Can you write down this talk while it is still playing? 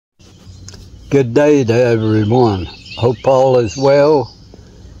Good day to everyone. Hope all is well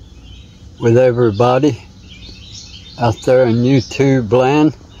with everybody out there in YouTube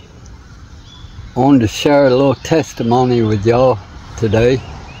land. I wanted to share a little testimony with y'all today.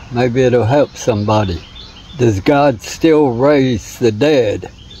 Maybe it'll help somebody. Does God still raise the dead?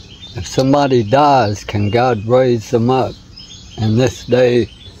 If somebody dies, can God raise them up in this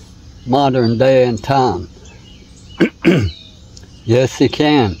day, modern day and time? Yes, He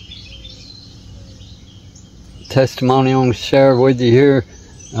can. Testimony I want to share with you here.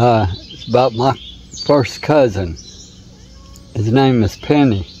 It's about my first cousin. His name is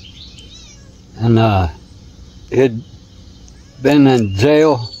Penny. And he'd been in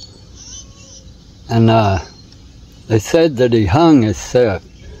jail. And they said that he hung himself.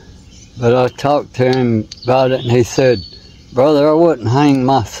 But I talked to him about it and he said, "Brother, I wouldn't hang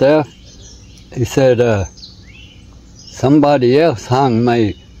myself." He said, somebody else hung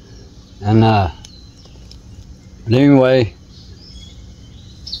me. And but anyway,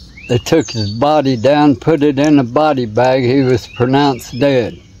 they took his body down, put it in a body bag. He was pronounced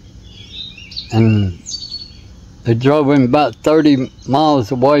dead. And they drove him about 30 miles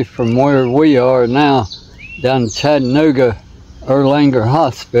away from where we are now, down to Chattanooga, Erlanger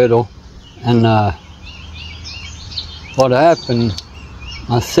Hospital. And what happened,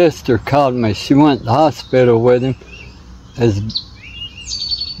 my sister called me. She went to the hospital with him, his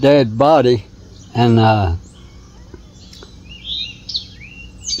dead body, and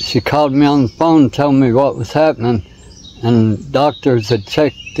she called me on the phone and told me what was happening. And doctors had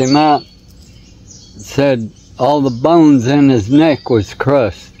checked him out, said all the bones in his neck was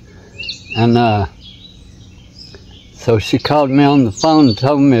crushed. And so she called me on the phone and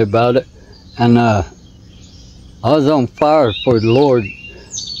told me about it. And I was on fire for the Lord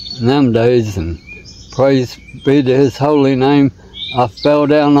in them days, and praise be to His holy name. I fell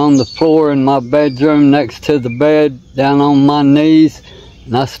down on the floor in my bedroom next to the bed, down on my knees,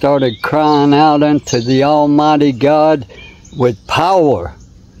 and I started crying out unto the Almighty God with power.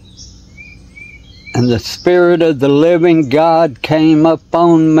 And the Spirit of the living God came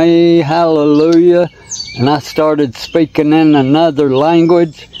upon me, hallelujah, and I started speaking in another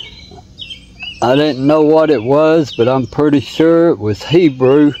language. I didn't know what it was, but I'm pretty sure it was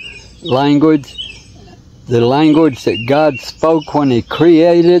Hebrew language, the language that God spoke when He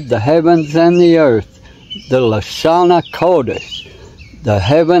created the heavens and the earth, the Lashana Kodesh, the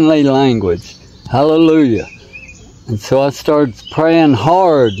heavenly language, hallelujah. And so I started praying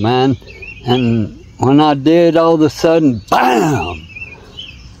hard, man, and when I did, all of a sudden, bam!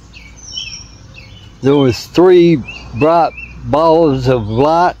 There was 3 bright balls of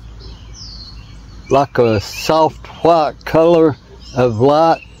light, like a soft white color of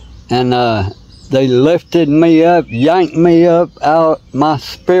light, and they lifted me up, yanked me up, out my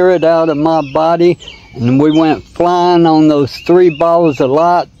spirit out of my body, and we went flying on those 3 balls of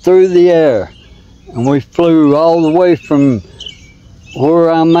light through the air. And we flew all the way from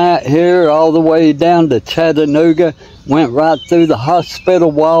where I'm at here, all the way down to Chattanooga, went right through the hospital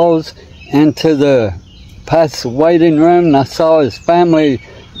walls into past the waiting room, and I saw his family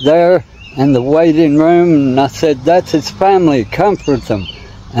there in the waiting room, and I said, "That's his family, comfort them."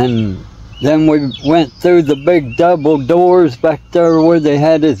 And then we went through the big double doors back there where they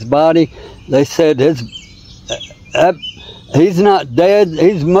had his body. They said, "He's not dead,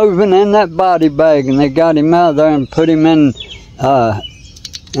 he's moving in that body bag." And they got him out there and put him in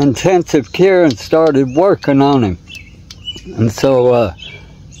intensive care and started working on him. And so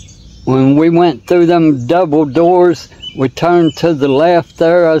when we went through them double doors, we turned to the left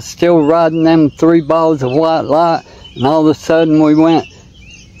there. I was still riding them 3 balls of white light, and all of a sudden we went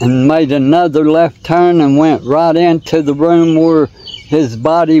and made another left turn and went right into the room where his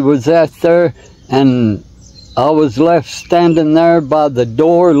body was at there. And I was left standing there by the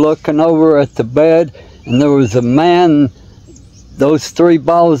door looking over at the bed, and there was a man. Those 3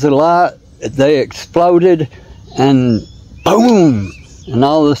 balls of light, they exploded, and boom! And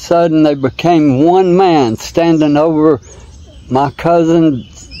all of a sudden they became one man standing over my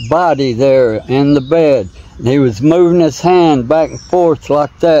cousin's body there in the bed. And he was moving his hand back and forth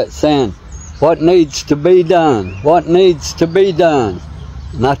like that, saying, "What needs to be done? What needs to be done?"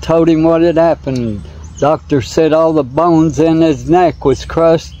 And I told him what had happened. Doctor said all the bones in his neck was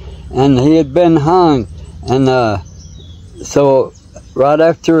crushed and he had been hung. And so right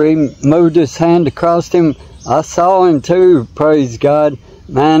after he moved his hand across him, I saw him too, praise God.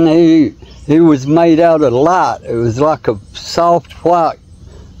 Man, he was made out of light. It was like a soft white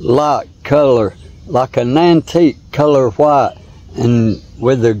light color, like an antique color white, and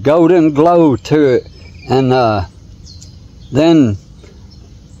with a golden glow to it. And then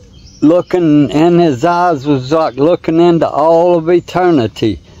looking in his eyes was like looking into all of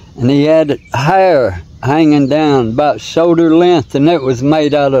eternity. And he had hair hanging down about shoulder length, and it was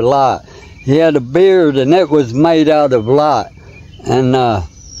made out of light. He had a beard, and it was made out of light. And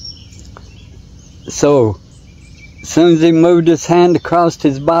so as soon as he moved his hand across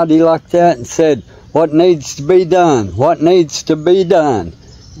his body like that and said, "What needs to be done? What needs to be done?"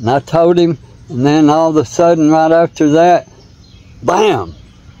 And I told him, and then all of a sudden right after that, bam!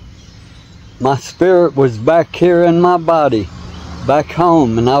 My spirit was back here in my body, back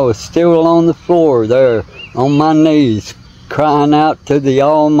home, and I was still on the floor there on my knees, crying out to the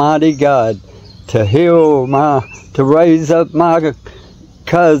Almighty God to heal to raise up my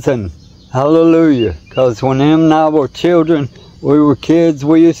cousin. Hallelujah. Because when him and I were children, we were kids,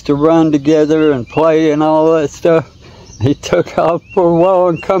 we used to run together and play and all that stuff. He took off for a while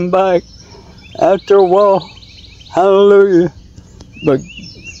and come back after a while. Hallelujah. But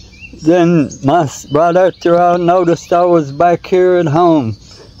then right after I noticed I was back here at home,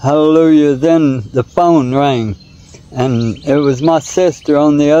 hallelujah, then the phone rang. And it was my sister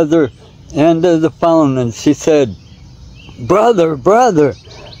on the other end of the phone, and she said, brother,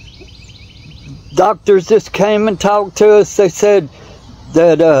 doctors just came and talked to us. They said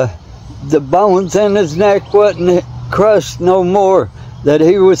that the bones in his neck wasn't crushed no more, that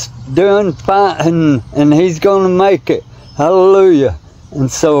he was doing fine, and he's going to make it. Hallelujah. And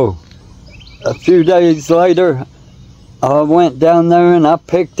so a few days later, I went down there and I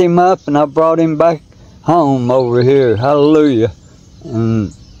picked him up and I brought him back home over here. Hallelujah.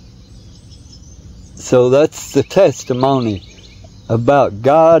 And so that's the testimony about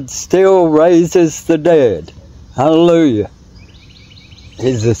God still raises the dead. Hallelujah.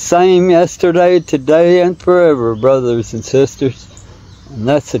 He's the same yesterday, today, and forever, brothers and sisters. And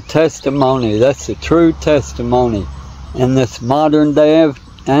that's a testimony. That's a true testimony in this modern day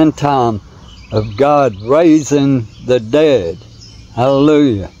and time of God raising the dead.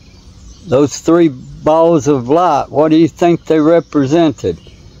 Hallelujah. Those three balls of light, what do you think they represented?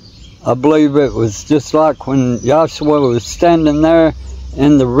 I believe it was just like when Yahshua was standing there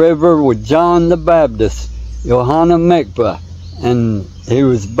in the river with John the Baptist, Yohanan Mikvah, and he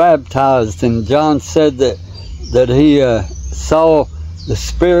was baptized, and John said that he saw the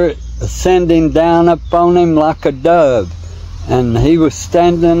Spirit ascending down upon him like a dove, and he was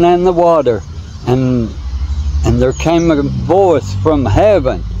standing in the water, and there came a voice from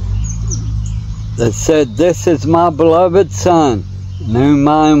heaven that said, "This is my beloved Son, in whom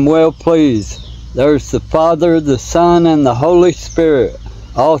I am well pleased." There's the Father, the Son, and the Holy Spirit,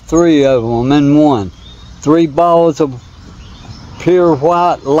 all three of them in one. Three balls of pure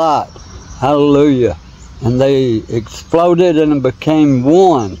white light. Hallelujah. And they exploded and became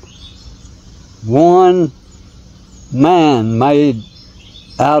one. One man made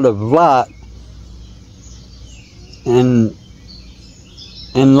out of light, and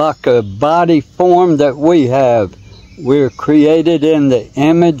like a body form that we have. We're created in the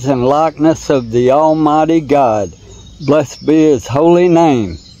image and likeness of the Almighty God. Blessed be His holy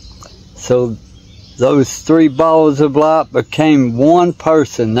name. So those three balls of light became one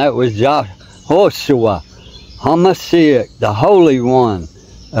person. That was YAHOSHUA HaMESSIAH, the Holy One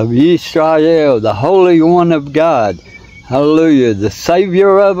of Yisrael, the Holy One of God. Hallelujah, the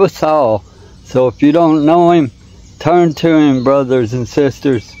Savior of us all. So if you don't know Him, turn to Him, brothers and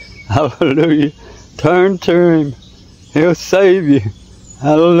sisters. Hallelujah. Turn to Him. He'll save you.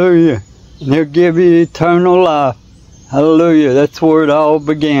 Hallelujah. And He'll give you eternal life. Hallelujah. That's where it all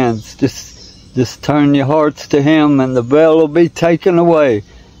begins. Just turn your hearts to Him, and the veil will be taken away.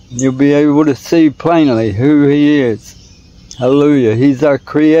 You'll be able to see plainly who He is. Hallelujah. He's our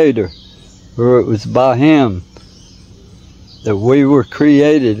Creator. For it was by Him that we were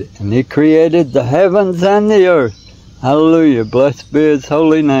created, and He created the heavens and the earth. Hallelujah. Blessed be His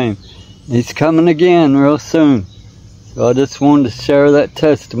holy name. He's coming again real soon. So I just wanted to share that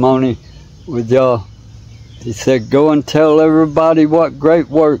testimony with y'all. He said, go and tell everybody what great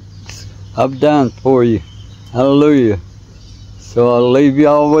works I've done for you. Hallelujah. So I'll leave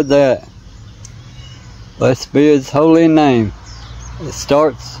y'all with that. Blessed be His holy name. It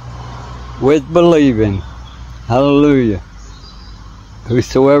starts with believing. Hallelujah.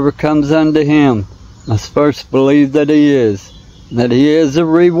 Whosoever comes unto Him must first believe that He is, and that He is a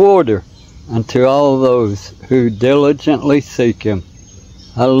rewarder unto all those who diligently seek Him.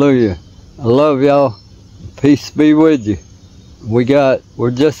 Hallelujah. I love y'all. Peace be with you.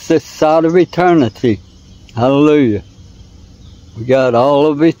 We're just this side of eternity. Hallelujah. We got all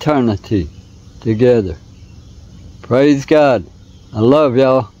of eternity together. Praise God. I love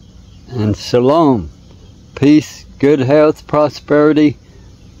y'all. And shalom. Peace, good health, prosperity,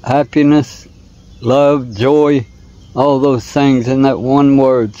 happiness, love, joy, all those things in that one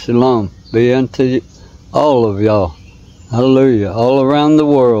word, shalom, be unto all of y'all. Hallelujah. All around the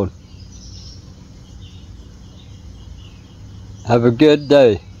world. Have a good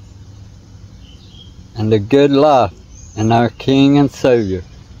day and a good life in our King and Savior.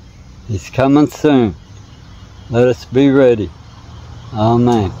 He's coming soon. Let us be ready.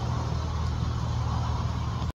 Amen.